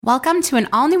Welcome to an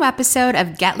all-new episode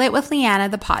of Get Lit with Leanna,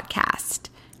 the podcast.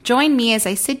 Join me as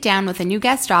I sit down with a new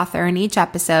guest author in each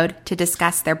episode to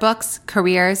discuss their books,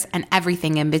 careers, and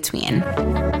everything in between.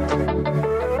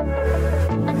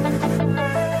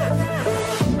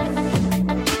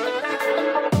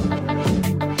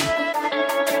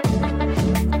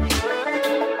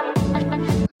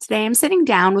 Today, I'm sitting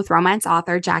down with romance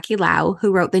author Jackie Lau,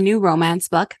 who wrote the new romance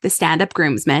book, The Stand-Up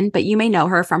Groomsman, but you may know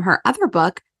her from her other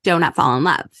book, Don't Fall in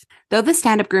Love. Though The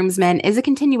Stand-Up Groomsman is a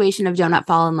continuation of Don't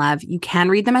Fall in Love, you can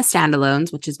read them as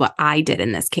standalones, which is what I did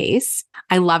in this case.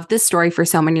 I love this story for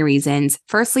so many reasons.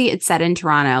 Firstly, it's set in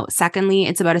Toronto. Secondly,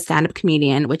 it's about a stand-up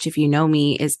comedian, which if you know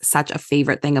me is such a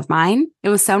favorite thing of mine. It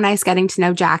was so nice getting to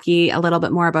know Jackie a little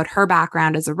bit more about her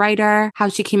background as a writer, how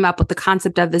she came up with the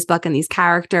concept of this book and these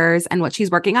characters, and what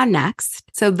she's working on next.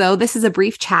 So though this is a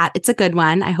brief chat, it's a good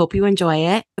one. I hope you enjoy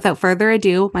it. Without further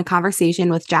ado, my conversation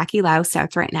with Jackie Lau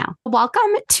starts right now.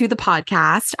 Welcome to the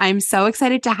podcast. I'm so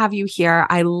excited to have you here.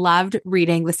 I loved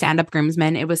reading The Stand-Up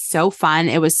Groomsman. It was so fun.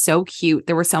 It was so cute.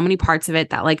 There were so many parts of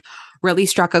it that really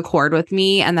struck a chord with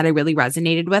me and that I really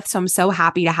resonated with. So I'm so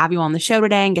happy to have you on the show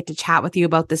today and get to chat with you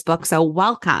about this book. So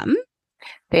welcome.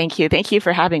 Thank you. Thank you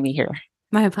for having me here.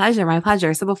 My pleasure. My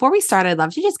pleasure. So before we start, I'd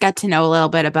love to just get to know a little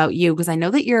bit about you because I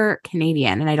know that you're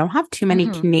Canadian and I don't have too many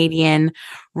Canadian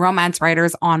romance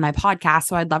writers on my podcast.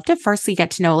 So I'd love to firstly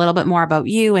get to know a little bit more about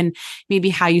you and maybe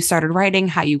how you started writing,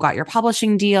 how you got your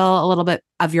publishing deal, a little bit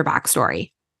of your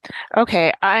backstory.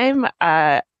 Okay.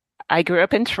 I grew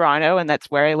up in Toronto and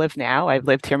that's where I live now. I've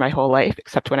lived here my whole life,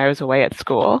 except when I was away at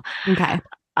school. Okay.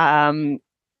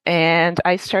 And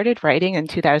I started writing in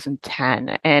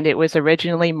 2010, and it was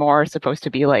originally more supposed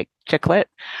to be like chick lit.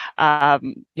 That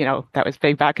was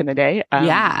big back in the day.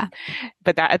 Yeah.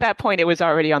 But at that point, it was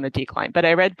already on the decline. But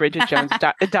I read Bridget Jones'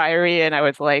 diary, and I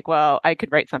was like, well, I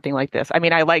could write something like this. I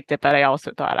mean, I liked it, but I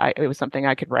also thought it was something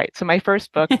I could write. So my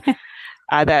first book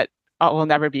that will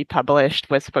never be published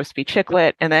was supposed to be chick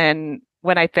lit. And then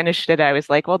when I finished it, I was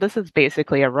like, well, this is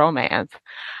basically a romance.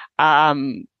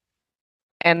 And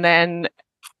then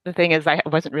the thing is, I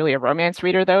wasn't really a romance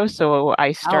reader, though. So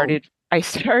I started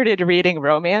reading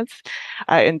romance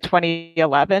in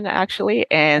 2011, actually.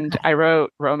 And I read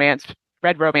romance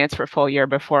for a full year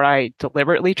before I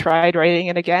deliberately tried writing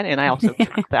it again. And I also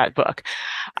took that book.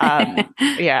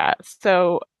 Yeah.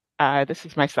 So this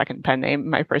is my second pen name.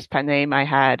 My first pen name, I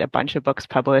had a bunch of books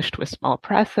published with small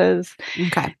presses.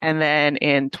 Okay. And then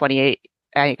in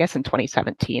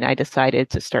 2017, I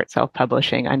decided to start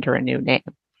self-publishing under a new name.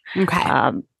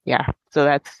 Okay. So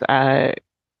that's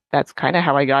kind of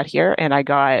how I got here. And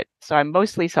so I'm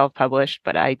mostly self-published,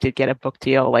 but I did get a book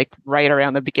deal right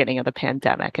around the beginning of the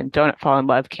pandemic, and Don't Fall in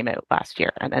Love came out last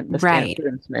year. And then The Stand-Up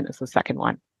Groomsman is the second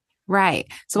one.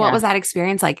 Right. So what was that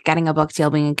experience like, getting a book deal,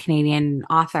 being a Canadian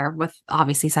author with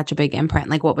obviously such a big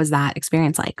imprint? What was that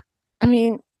experience like? I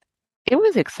mean, it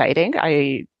was exciting.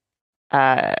 I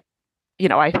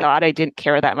thought I didn't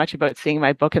care that much about seeing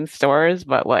my book in stores,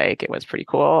 but it was pretty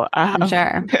cool.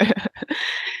 Sure.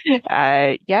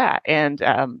 And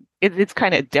it's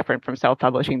kind of different from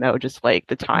self-publishing, though. Just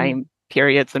the time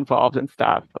periods involved and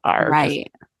stuff are right.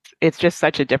 It's just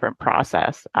such a different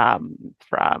process from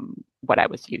what I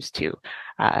was used to.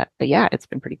 But yeah, it's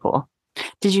been pretty cool.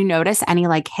 Did you notice any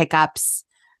hiccups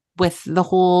with the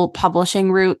whole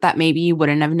publishing route that maybe you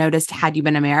wouldn't have noticed had you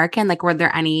been American? Were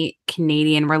there any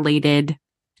Canadian related,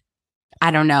 I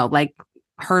don't know,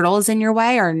 hurdles in your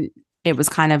way, or it was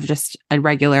kind of just a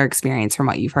regular experience from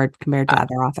what you've heard compared to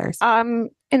other authors?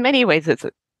 In many ways, it's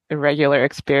a regular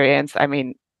experience. I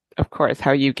mean, of course,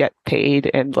 how you get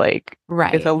paid and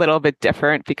right. is a little bit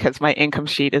different because my income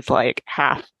sheet is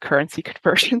half currency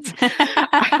conversions.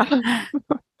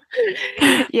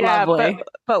 Yeah, lovely.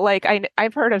 but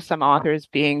I've heard of some authors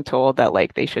being told that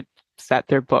they should set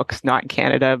their books not in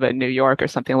Canada but in New York or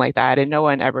something like that, and no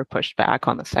one ever pushed back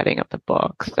on the setting of the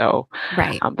book. So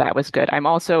right. That was good. I'm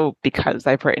also, because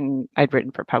I'd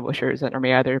written for publishers under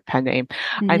my other pen name,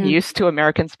 I'm used to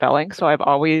American spelling, so I've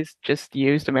always just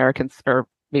used or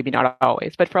maybe not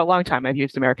always, but for a long time I've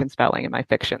used American spelling in my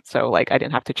fiction. So I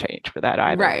didn't have to change for that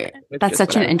either. Right. That's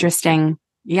such an interesting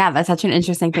thing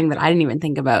that I didn't even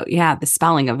think about. Yeah. The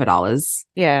spelling of it all is.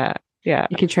 Yeah.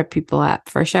 It can trip people up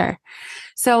for sure.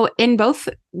 So in both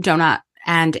Donut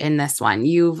and in this one,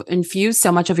 you've infused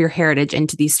so much of your heritage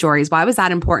into these stories. Why was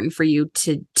that important for you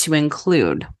to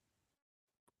include?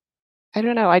 I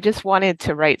don't know. I just wanted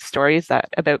to write stories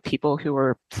about people who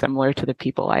were similar to the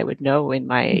people I would know in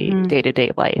my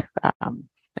day-to-day life.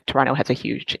 Toronto has a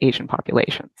huge Asian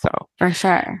population, so for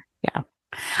sure. Yeah.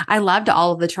 I loved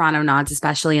all of the Toronto nods,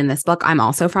 especially in this book. I'm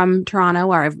also from Toronto,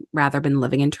 where I've rather been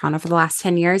living in Toronto for the last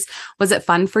 10 years. Was it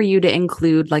fun for you to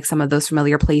include like some of those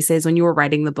familiar places when you were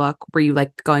writing the book? Were you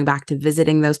like going back to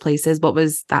visiting those places? What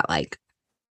was that like?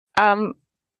 Um,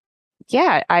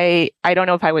 yeah, I don't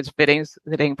know if I was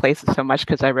visiting places so much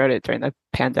because I wrote it during the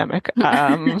pandemic.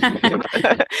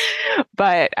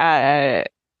 But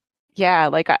yeah,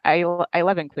 like I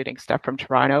love including stuff from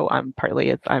Toronto. Partly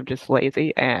it's I'm just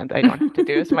lazy and I don't have to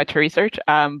do as much research.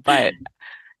 But yeah,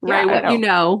 Write I don't what you know.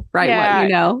 know. Write what you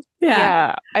Yeah, know. Yeah.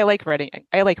 yeah, I like writing.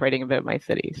 I like writing about my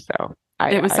city, so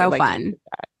It was I so like to fun. do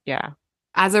that. Yeah.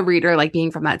 As a reader, like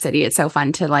being from that city, it's so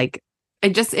fun to like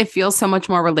it feels so much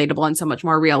more relatable and so much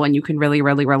more real when you can really,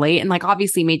 really relate. And like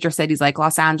obviously major cities like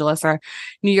Los Angeles or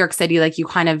New York City, like you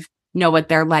kind of know what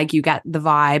they're like, you get the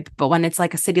vibe. But when it's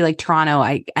like a city like Toronto,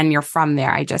 and you're from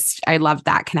there, I love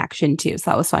that connection too. So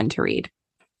that was fun to read.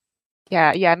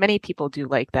 Yeah, yeah, many people do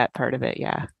like that part of it.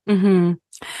 Yeah. Hmm.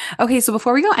 Okay, so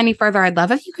before we go any further, I'd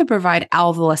love if you could provide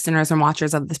all the listeners and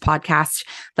watchers of this podcast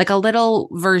like a little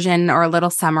version or a little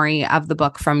summary of the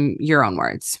book from your own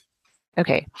words.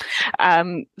 Okay.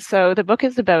 So the book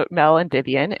is about Mel and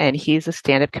Vivian, and he's a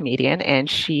stand-up comedian, and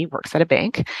she works at a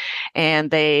bank.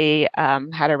 And they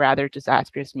had a rather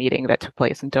disastrous meeting that took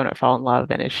place and don't fall in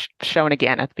love, and is shown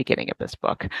again at the beginning of this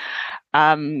book.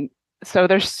 Um, so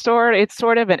it's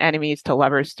sort of an enemies to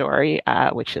lovers story,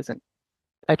 which isn't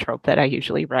a trope that I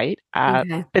usually write.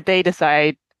 Okay. But they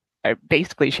decide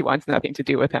basically she wants nothing to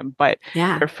do with him, but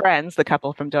Yeah. their friends, the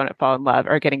couple from Don't Fall in Love,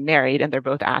 are getting married and they're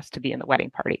both asked to be in the wedding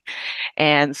party.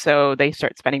 And so they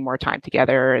start spending more time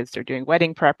together as they're doing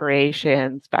wedding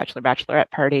preparations, bachelorette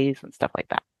parties and stuff like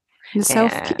that. And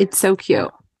It's so yeah.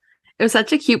 cute. It was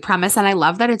such a cute premise. And I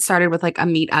love that it started with like a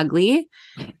meet ugly.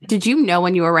 Did you know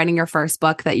when you were writing your first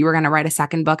book that you were going to write a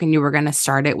second book and you were going to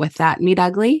start it with that meet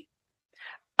ugly?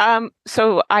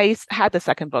 So had the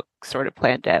second book sort of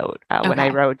planned out when I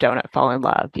Okay. wrote Don't Fall in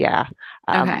Love. Yeah.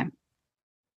 Okay.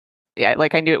 Yeah,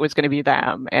 like I knew it was going to be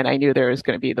them and I knew there was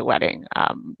going to be the wedding.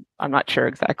 I'm not sure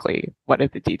exactly what are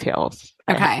the details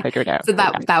I have Okay. figured out. So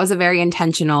But yeah. that was a very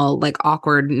intentional, like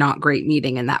awkward, not great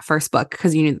meeting in that first book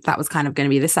because you knew that was kind of going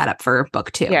to be the setup for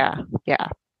book two. Yeah. Yeah.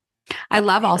 I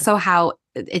love Sure. also how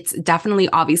it's definitely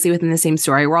obviously within the same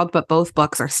story world, but both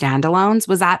books are standalones.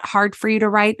 Was that hard for you to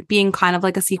write, being kind of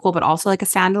like a sequel, but also like a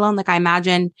standalone? Like I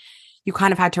imagine you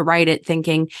kind of had to write it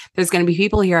thinking there's going to be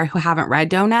people here who haven't read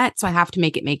Donut, so I have to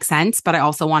make it make sense. But I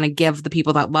also want to give the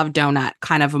people that love Donut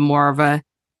kind of a more of a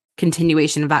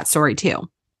continuation of that story too.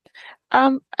 I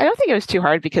don't think it was too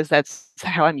hard because that's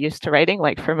how I'm used to writing.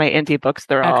 Like for my indie books,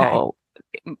 Okay.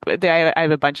 I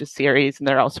have a bunch of series and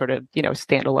they're all sort of,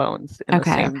 standalones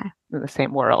Okay. in the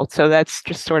same world. So that's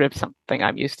just sort of something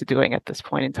I'm used to doing at this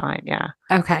point in time. Yeah.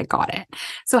 Okay, got it.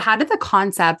 So how did the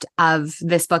concept of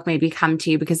this book maybe come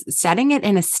to you? Because setting it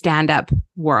in a stand-up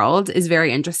world is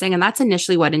very interesting. And that's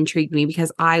initially what intrigued me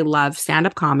because I love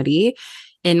stand-up comedy.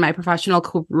 In my professional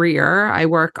career, I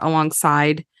work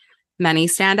alongside many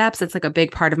stand-ups. It's like a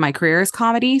big part of my career is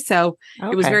comedy. So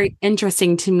it was Okay. very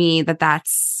interesting to me that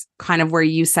that's kind of where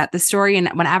you set the story. And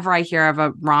whenever I hear of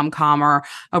a rom-com or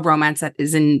a romance that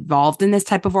is involved in this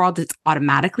type of world, it's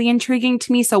automatically intriguing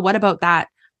to me. So what about that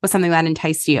was something that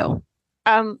enticed you?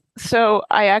 So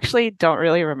I actually don't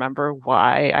really remember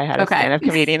why I had a Okay. stand-up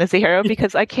comedian as a hero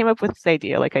because I came up with this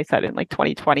idea, like I said, in like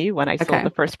 2020 when I sold Okay. the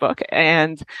first book.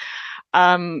 And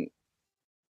um,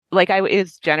 like I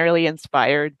is generally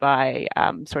inspired by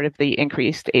sort of the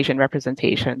increased Asian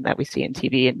representation that we see in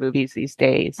TV and movies these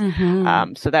days.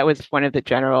 Mm-hmm. So that was one of the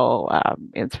general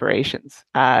inspirations.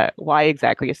 Why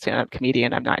exactly a stand-up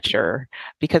comedian? I'm not sure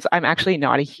because I'm actually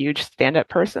not a huge stand-up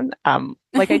person.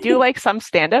 Like I do like some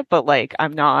stand-up, but like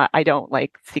I don't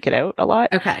like seek it out a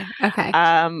lot. Okay. Okay.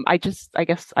 I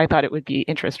guess I thought it would be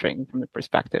interesting from the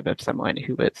perspective of someone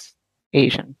who was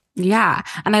Asian. Yeah.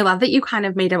 And I love that you kind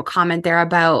of made a comment there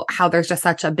about how there's just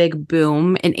such a big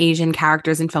boom in Asian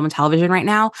characters in film and television right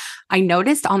now. I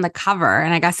noticed on the cover,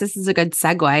 and I guess this is a good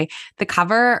segue, the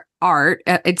cover art,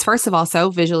 it's first of all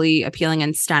so visually appealing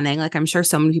and stunning. Like I'm sure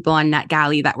so many people on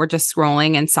NetGalley that were just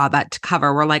scrolling and saw that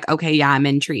cover were like, okay, yeah, I'm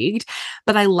intrigued.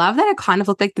 But I love that it kind of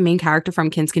looked like the main character from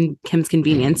Kim's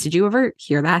Convenience. Did you ever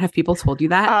hear that? Have people told you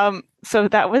that? So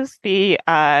that was the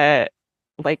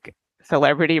like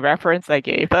celebrity reference I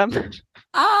gave them.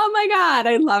 Oh my God,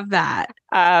 I love that.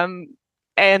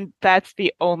 And that's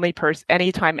the only person,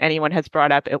 anytime anyone has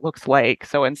brought up, it looks like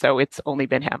so and so, it's only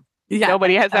been him. Yeah,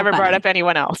 Nobody has so ever brought funny. up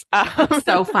anyone else.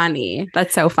 So funny.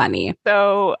 That's so funny.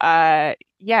 So, yeah,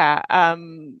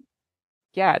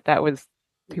 yeah,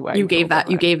 who I You told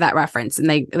them. gave that reference, and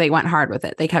they went hard with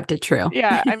it. They kept it true.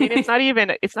 Yeah, I mean, it's not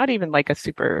even like a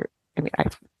super. I mean,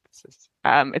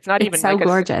 it's not It's even so like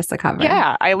gorgeous, the cover.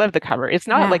 yeah, I love the cover. It's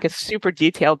not Yeah. like a super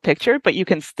detailed picture, but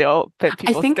but I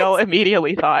people think still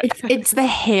immediately thought, it's the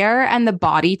hair and the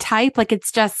body type. Like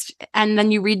it's just, and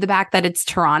then you read the back that it's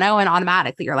Toronto, and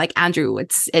automatically you're like, Andrew,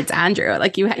 it's Andrew.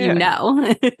 Like you yeah.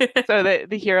 know. So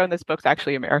the hero in this book's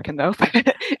actually American though,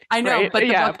 I know, right? but the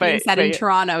Yeah, book being set in yeah.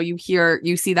 Toronto,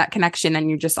 you see that connection,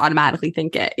 and you just automatically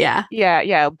think it. Yeah.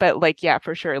 Yeah, but like, yeah,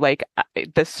 for sure. Like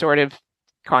this sort of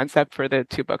concept for the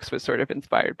two books was sort of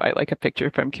inspired by like a picture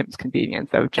from Kim's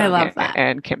Convenience of I Jung love that.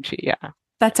 and kimchi. Yeah.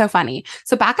 That's so funny.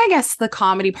 So back, I guess, the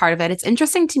comedy part of it, it's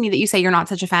interesting to me that you say you're not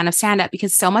such a fan of stand-up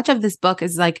because so much of this book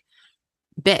is like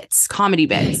bits, comedy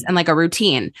bits, and like a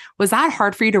routine. Was that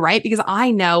hard for you to write? Because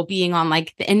I know, being on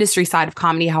like the industry side of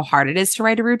comedy, how hard it is to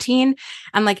write a routine.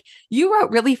 And like you wrote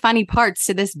really funny parts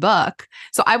to this book.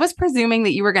 So I was presuming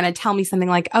that you were going to tell me something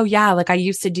like, oh yeah, like I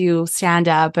used to do stand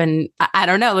up, and I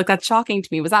don't know, like that's shocking to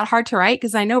me. Was that hard to write?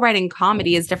 Because I know writing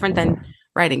comedy is different than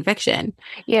writing fiction.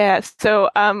 Yeah. So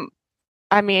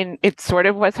I mean, it sort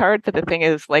of was hard, but the thing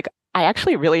is, like, I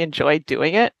actually really enjoyed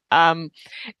doing it. And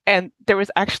there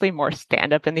was actually more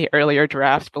stand-up in the earlier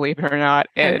drafts, believe it or not.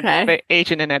 And Okay. the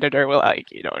agent and editor were like,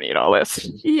 "You don't need all this.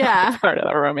 It's Yeah. part of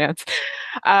the romance."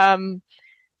 Um,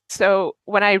 so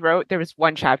when I wrote, there was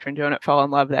one chapter in Don't Fall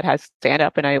in Love that has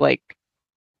stand-up, and I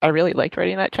really liked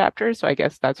writing that chapter. So I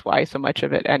guess that's why so much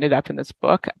of it ended up in this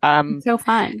book. It's so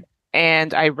fun.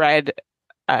 And I read.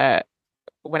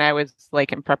 When I was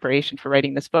like in preparation for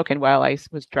writing this book and while I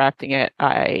was drafting it,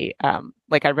 I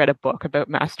read a book about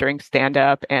mastering stand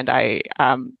up and I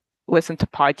listened to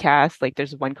podcasts. Like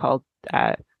there's one called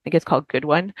I think it's called Good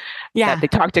One that Yeah. they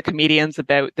talk to comedians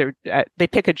about they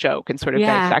pick a joke and sort of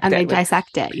Yeah. dissect And they it with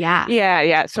dissect it. Yeah.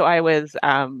 yeah. So I was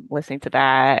listening to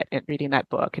that and reading that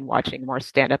book and watching more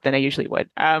stand up than I usually would.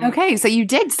 Okay, so you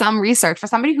did some research for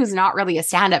somebody who's not really a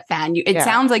stand-up fan. It Yeah.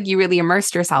 sounds like you really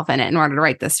immersed yourself in it in order to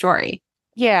write this story.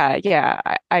 Yeah,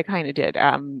 I kind of did.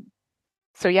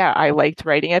 So yeah, I liked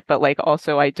writing it, but like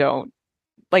also I don't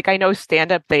like I know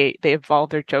stand up they evolve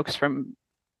their jokes from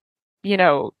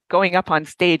going up on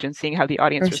stage and seeing how the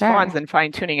audience For responds sure. and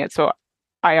fine tuning it. So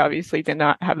I obviously did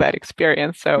not have that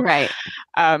experience. So Right.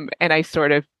 and I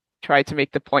sort of tried to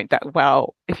make the point that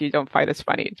well, if you don't find this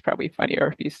funny, it's probably funnier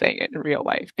if you saying it in real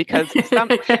life because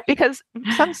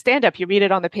some stand up you read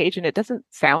it on the page and it doesn't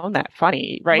sound that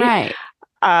funny, right? Right.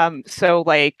 So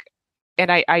like,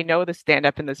 and I know the stand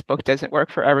up in this book doesn't work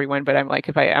for everyone, but I'm like,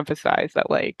 if I emphasize that,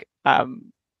 like,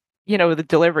 the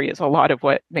delivery is a lot of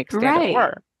what makes stand up Right.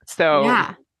 work. So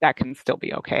Yeah. that can still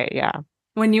be okay. Yeah.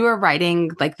 When you were writing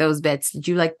like those bits, did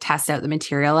you like test out the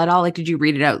material at all? Like, did you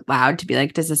read it out loud to be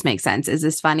like, does this make sense? Is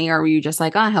this funny? Or were you just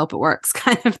like, oh, I hope it works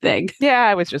kind of thing? Yeah.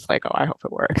 I was just like, oh, I hope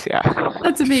it works. Yeah.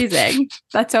 That's amazing.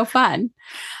 That's so fun.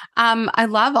 I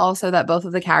love also that both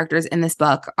of the characters in this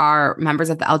book are members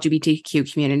of the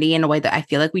LGBTQ community in a way that I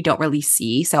feel like we don't really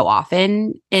see so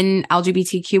often in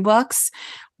LGBTQ books.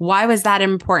 Why was that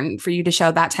important for you to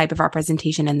show that type of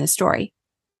representation in this story?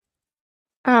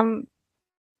 Um,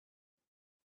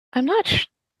 I'm not,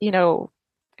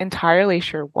 entirely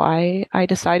sure why I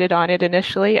decided on it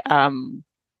initially.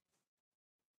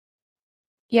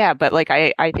 Yeah, but like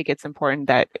I think it's important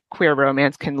that queer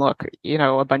romance can look,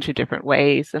 a bunch of different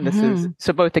ways. And this is Mm-hmm.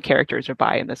 so both the characters are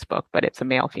bi in this book, but it's a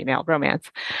male-female romance.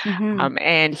 Mm-hmm.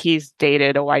 And he's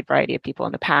dated a wide variety of people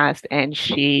in the past, and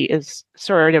she is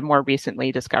sort of more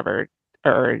recently discovered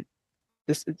or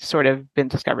this sort of been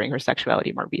discovering her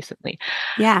sexuality more recently.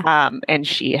 Yeah. And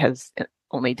she has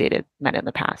only dated men in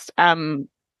the past.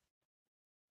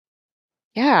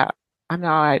 Yeah, I'm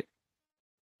not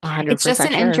It's just 100%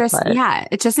 an sure, interest. but Yeah.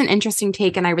 It's just an interesting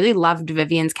take. And I really loved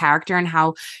Vivian's character and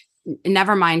how,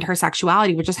 never mind her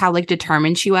sexuality, but just how like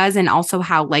determined she was. And also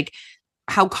how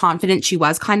confident she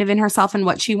was kind of in herself and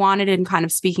what she wanted and kind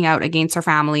of speaking out against her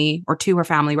family or to her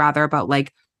family rather about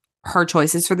like her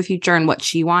choices for the future and what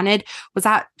she wanted. Was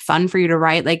that fun for you to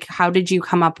write? Like, how did you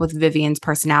come up with Vivian's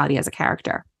personality as a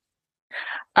character?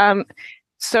 um,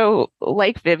 so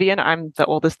like Vivian, I'm the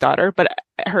oldest daughter, but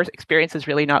her experience is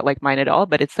really not like mine at all.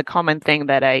 But it's the common thing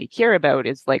that I hear about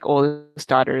is like oldest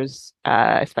daughters,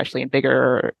 especially in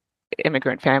bigger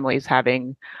immigrant families,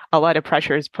 having a lot of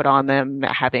pressures put on them,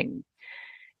 having,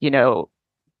 you know,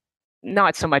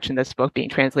 not so much in this book being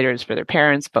translators for their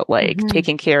parents, but like Mm-hmm.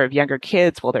 taking care of younger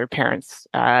kids while their parents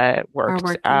Are worked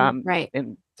working. Right.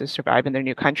 to survive in their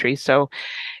new country. So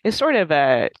it's sort of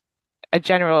the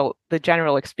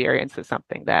general experience is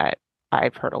something that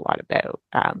I've heard a lot about,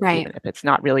 Right. even if it's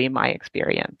not really my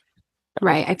experience.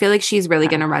 Right. I feel like she's really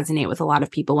going to resonate with a lot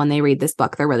of people when they read this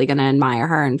book. They're really going to admire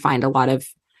her and find a lot of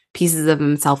pieces of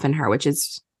himself in her, which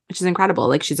is incredible.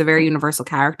 Like, she's a very universal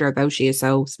character, though she is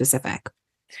so specific.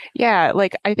 Yeah,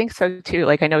 like I think so too.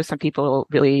 Like I know some people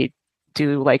really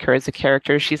do like her as a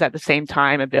character. She's at the same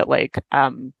time a bit like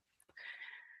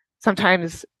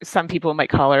sometimes some people might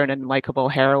call her an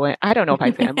unlikable heroine. I don't know if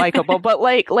I'd say unlikable, but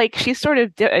like she's sort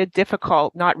of a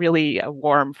difficult, not really a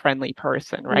warm, friendly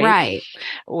person, right? Right.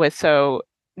 Was so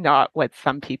not what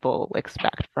some people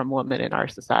expect from women in our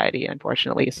society,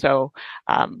 unfortunately. So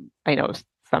I know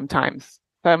sometimes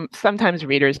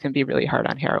readers can be really hard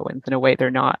on heroines in a way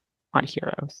they're not on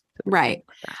heroes. Right.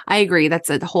 I agree. That's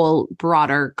a whole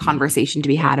broader conversation to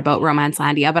be had about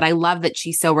Romancelandia, but I love that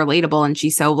she's so relatable and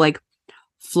she's so like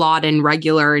flawed and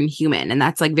regular and human. And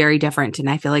that's like very different. And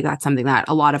I feel like that's something that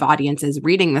a lot of audiences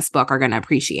reading this book are going to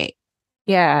appreciate.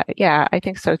 Yeah, I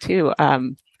think so too.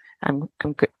 I'm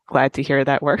glad to hear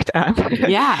that worked.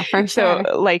 Yeah, for sure.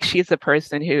 So like she's a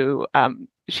person who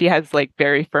she has like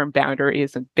very firm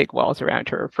boundaries and big walls around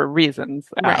her for reasons.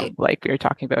 Right. Like we were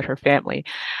talking about her family,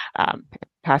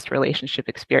 past relationship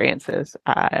experiences.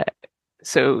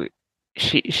 So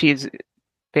she's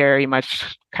very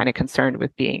much kind of concerned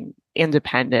with being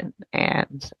independent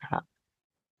and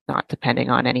not depending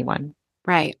on anyone.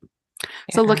 Right.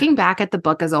 So looking back at the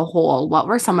book as a whole, what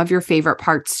were some of your favorite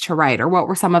parts to write, or what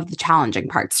were some of the challenging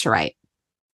parts to write?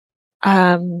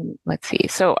 Let's see.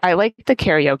 So I like the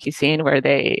karaoke scene where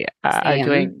they are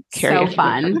doing karaoke. So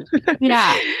fun.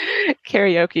 Yeah.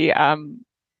 Karaoke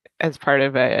as part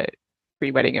of a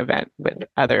pre-wedding event with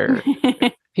other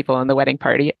people in the wedding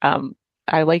party.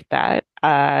 I like that.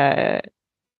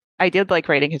 I did like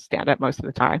writing his stand-up most of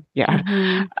the time. Yeah.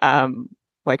 Mm-hmm.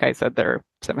 Like I said, there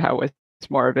somehow was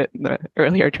more of it in the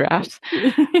earlier drafts.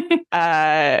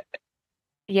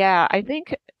 Yeah, I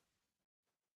think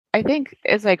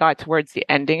as I got towards the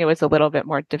ending, it was a little bit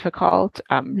more difficult,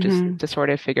 just to sort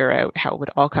of figure out how it would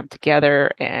all come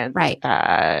together and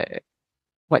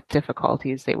what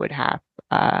difficulties they would have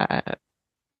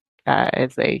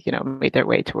as they, made their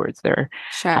way towards their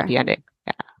happy ending.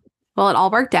 Yeah. Well, it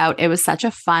all worked out. It was such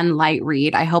a fun, light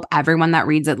read. I hope everyone that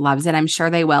reads it loves it. I'm sure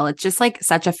they will. It's just like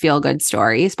such a feel-good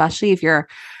story, especially if you're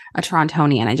a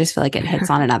Torontonian. I just feel like it hits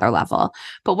on another level.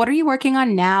 But what are you working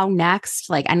on now next?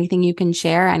 Like anything you can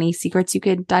share? Any secrets you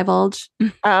could divulge?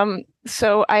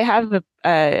 So I have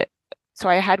so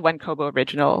I had one Kobo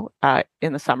original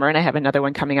in the summer, and I have another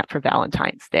one coming up for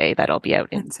Valentine's Day that'll be out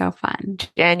in so fun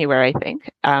January, I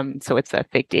think. So it's a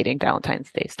fake dating Valentine's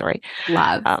Day story.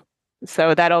 Love.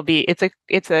 So that'll be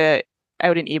it's a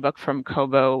out in ebook from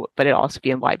Kobo, but it'll also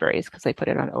be in libraries because they put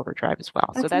it on Overdrive as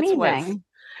well. That's so that's amazing.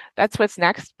 That's what's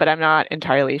next, but I'm not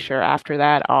entirely sure. After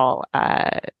that,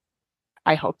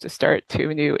 I hope to start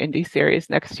 2 new indie series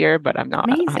next year, but I'm not.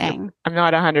 I'm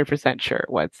not 100% sure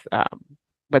what's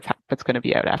going to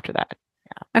be out after that.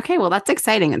 Yeah. Okay, well, that's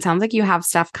exciting. It sounds like you have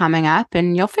stuff coming up,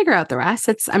 and you'll figure out the rest.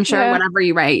 I'm sure whatever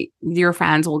you write, your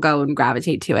fans will go and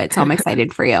gravitate to it. So I'm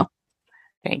excited for you.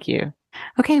 Thank you.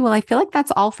 Okay, well, I feel like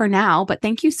that's all for now, but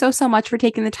thank you so much for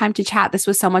taking the time to chat. This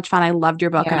was so much fun. I loved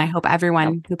your book, and I hope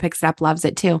everyone who picks it up loves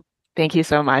it too. Thank you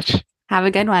so much. Have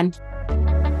a good one.